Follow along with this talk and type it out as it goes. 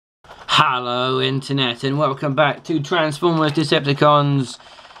Hello Internet and welcome back to Transformers Decepticons.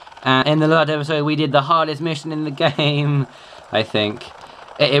 In the last episode we did the hardest mission in the game, I think,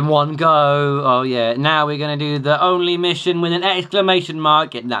 in one go. Oh yeah, now we're going to do the only mission with an exclamation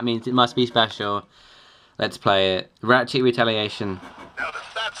mark. That means it must be special. Let's play it. Ratchet Retaliation. Now that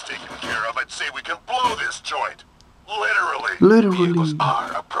that's taken care of, I'd say we can blow this joint. Literally. Literally. Vehicles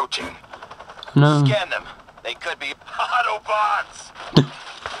are approaching. No. Scan them. They could be Autobots.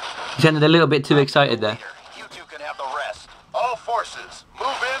 You sounded a little bit too excited there. You two can have the rest. All forces,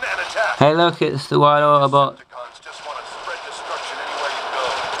 move in and attack. Hey look, it's the white Autobot. Decepticons just want to spread destruction anywhere you go.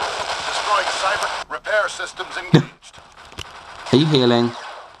 Destroying cyber repair systems engaged. Are you healing?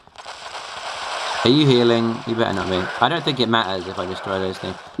 Are you healing? You better not be. I don't think it matters if I destroy those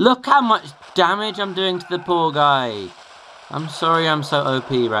things. Look how much damage I'm doing to the poor guy. I'm sorry I'm so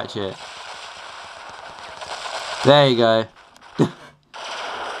OP, Ratchet. There you go.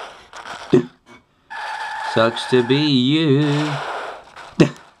 Sucks to be you.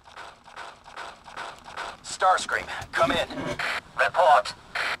 Starscream, come in. Report.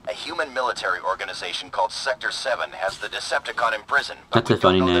 A human military organization called Sector 7 has the Decepticon in prison. That's a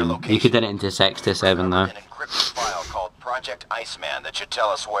funny name. You could turn it into Sector 7 though. An encrypted file called Project Iceman that should tell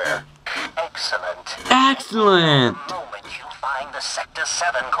us where. Excellent. Excellent. In a moment you'll find the Sector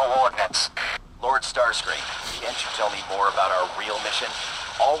 7 coordinates. Lord Starscream, can't you tell me more about our real mission?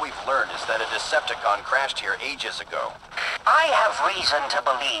 All we've learned is that a Decepticon crashed here ages ago. I have reason to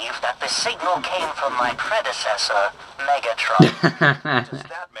believe that the signal came from my predecessor, Megatron. Does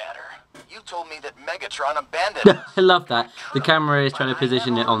that matter? You told me that Megatron abandoned us. I love that. The camera is trying to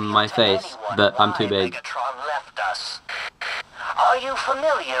position it on my face, but I'm too big. Megatron left us. Are you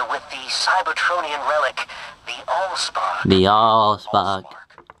familiar with the Cybertronian relic, the Allspark? The Allspark.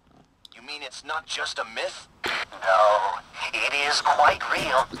 You mean it's not just a myth? No, it is quite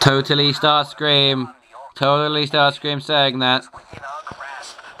real. Totally Starscream. Totally Starscream saying that. Within our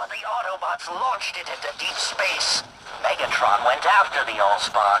grasp, but the Autobots launched it into deep space. Megatron went after the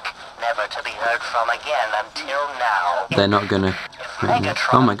Allspark, never to be heard from again until now. They're not gonna.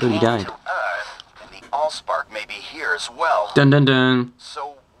 Oh my god, he died. Earth, and the Allspark may be here as well. Dun dun dun.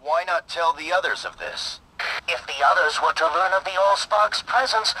 So why not tell the others of this? If the others were to learn of the Allspark's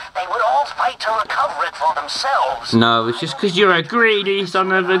presence, they would all fight to recover it for themselves. No, it's just because you're a greedy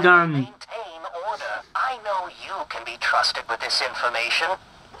son of a gun. Maintain order. I know you can be trusted with this information.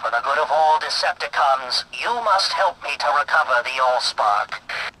 For the good of all Decepticons, you must help me to recover the Allspark.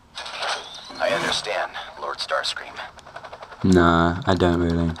 I understand, Lord Starscream. Nah, I don't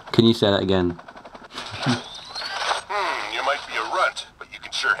really. Can you say that again? You might be a runt, but you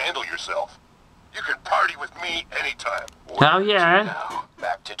can sure handle yourself. You can party with me anytime. Hell yeah. Now,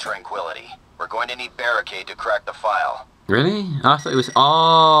 back to tranquility. We're going to need Barricade to crack the file. Really? I thought it was...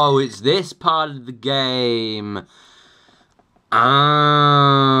 Oh, it's this part of the game.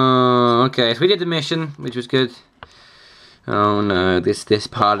 Oh, okay. So we did the mission, which was good. Oh no, this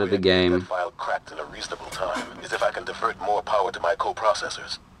part of the game. That file cracked in a reasonable time is if I can divert more power to my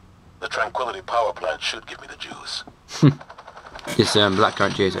co-processors. The Tranquility power plant should give me the juice. This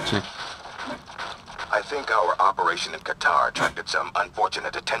blackcurrant juice, actually. I think our operation in Qatar attracted some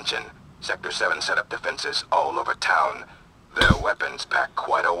unfortunate attention. Sector 7 set up defenses all over town. Their weapons pack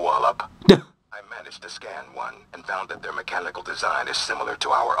quite a wallop. I managed to scan one and found that their mechanical design is similar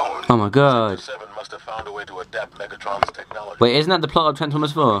to our own. Oh my god. Sector 7 must have found a way to adapt Megatron's technology. Wait, isn't that the plot of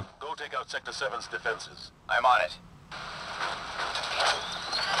Transformers 4? Go take out Sector 7's defenses. I'm on it.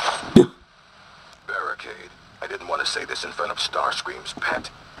 Barricade. I didn't want to say this in front of Starscream's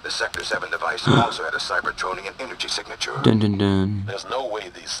pet. The Sector 7 device also had a Cybertronian energy signature. Dun dun dun. There's no way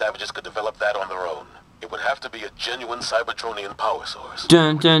these savages could develop that on their own. It would have to be a genuine Cybertronian power source.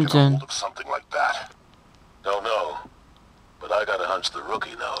 Dun dun Get a dun. hold of something like that. Don't know. But I got a hunch the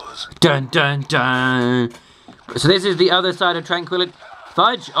rookie knows. Dun dun dun. So this is the other side of Tranquility.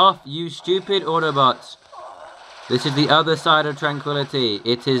 Fudge off, you stupid Autobots. This is the other side of Tranquility.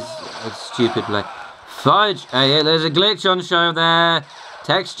 It is a stupid play. Fudge. Hey, there's a glitch on show there.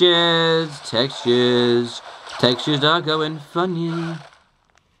 Textures are going funny.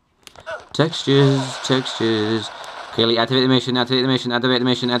 Textures. Clearly, activate the mission.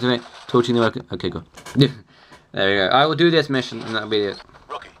 Torching the worker. Okay, go. There we go. I will do this mission, and that'll be it.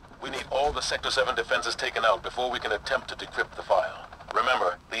 Rookie, we need all the Sector 7 defenses taken out before we can attempt to decrypt the file.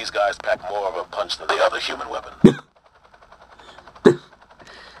 Remember, these guys pack more of a punch than the other human weapon.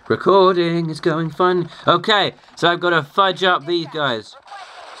 Recording is going fun. Okay, so I've got to fudge up these guys.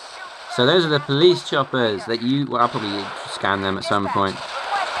 So those are the police choppers that you... Well, I'll probably scan them at some point.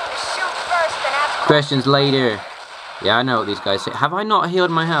 Questions later. Yeah, I know what these guys say. Have I not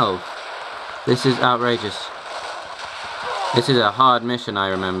healed my health? This is outrageous. This is a hard mission, I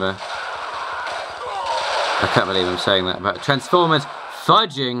remember. I can't believe I'm saying that about Transformers.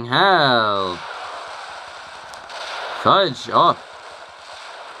 Fudging hell. Fudge off.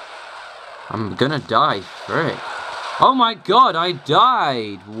 I'm gonna die, frick. Oh my god, I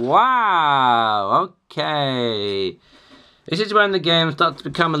died! Wow, okay. This is when the game starts to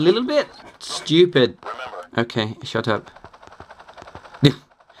become a little bit stupid. Okay, shut up.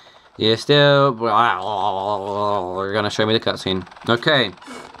 You're still... You're gonna show me the cutscene. Okay.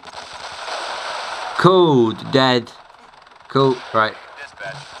 Cool, dead. Cool, right.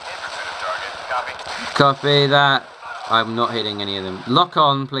 Copy that. I'm not hitting any of them. Lock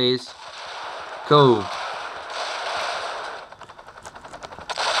on, please. Cool.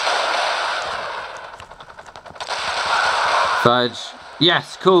 Fudge.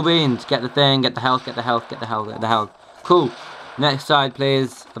 Yes, cool beans. Get the thing, get the health, get the health, get the health, get the health. Cool. Next side,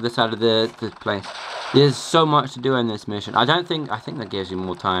 please. Other side of the place. There's so much to do in this mission. I think that gives you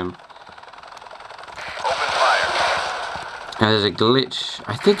more time. Open fire. There's a glitch.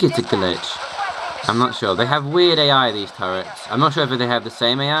 I think it's a glitch. I'm not sure. They have weird AI, these turrets. I'm not sure if they have the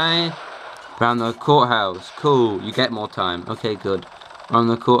same AI. Around the courthouse. Cool. You get more time. Okay, good. On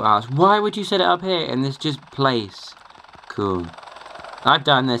the courthouse. Why would you set it up here in this just place? Cool. I've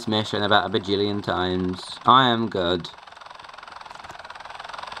done this mission about a bajillion times. I am good.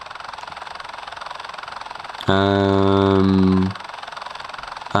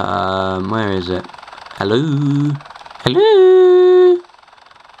 Where is it? Hello? Hello?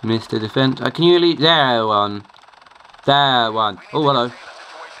 Mr. Defense. Can you leave? There one. There one. Oh, hello.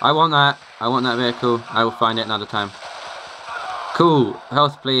 I want that. I want that vehicle. I will find it another time. Cool.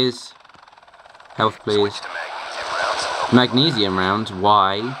 Health, please. Health, please. Magnesium rounds.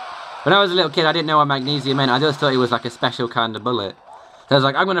 Why? When I was a little kid, I didn't know what magnesium meant. I just thought it was like a special kind of bullet. So I was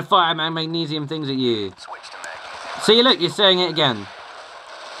like, I'm gonna fire my magnesium things at you. See, look, you're saying it again.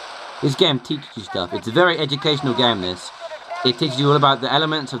 This game teaches you stuff. It's a very educational game, this. It teaches you all about the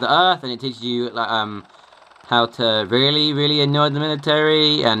elements of the earth, and it teaches you like, how to really annoy the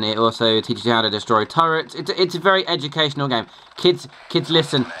military, and it also teaches you how to destroy turrets. It's a very educational game. Kids,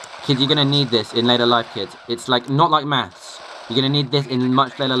 listen. Kids, you're gonna need this in later life, kids. It's like not like maths. You're gonna need this in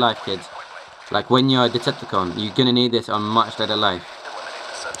much later life, kids. Like when you're a Decepticon, you're gonna need this on much later life.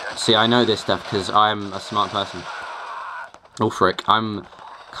 See, I know this stuff because I'm a smart person. Oh frick, I'm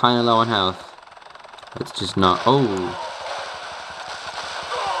kind of low on health. Let's just not. Oh,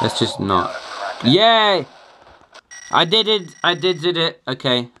 let's just not. Yay! I did it. I did it.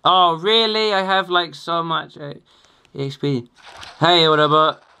 Okay. Oh really? I have like so much XP. Hey,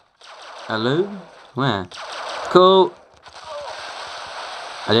 Autobot. Hello? Where? Cool.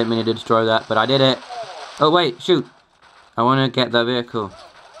 I didn't mean to destroy that, but I did it. Oh wait, shoot. I want to get that vehicle.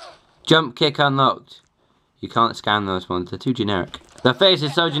 Jump kick unlocked. You can't scan those ones. They're too generic. The face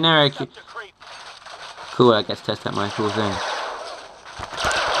is so generic. Cool, I get to test out my cool thing.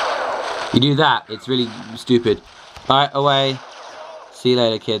 You do that. It's really stupid. Alright, away. See you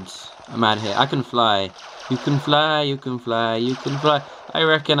later, kids. I'm out of here. I can fly. You can fly, you can fly, you can fly. I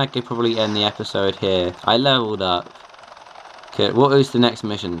reckon I could probably end the episode here. I leveled up. Okay, what is the next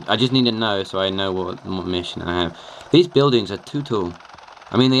mission? I just need to know so I know what mission I have. These buildings are too tall.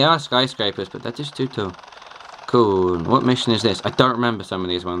 I mean, they are skyscrapers, but they're just too tall. Cool. What mission is this? I don't remember some of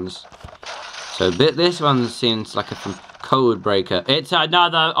these ones. So, this one seems like a code breaker. It's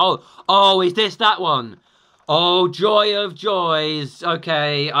another... Oh, is this that one? Oh, joy of joys.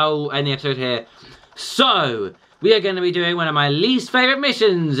 Okay, I'll end the episode here. So, we are going to be doing one of my least favourite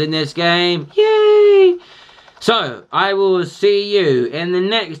missions in this game. Yay! So, I will see you in the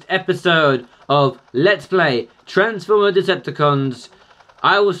next episode of Let's Play Transformers Decepticons.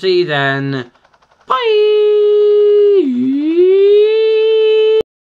 I will see you then.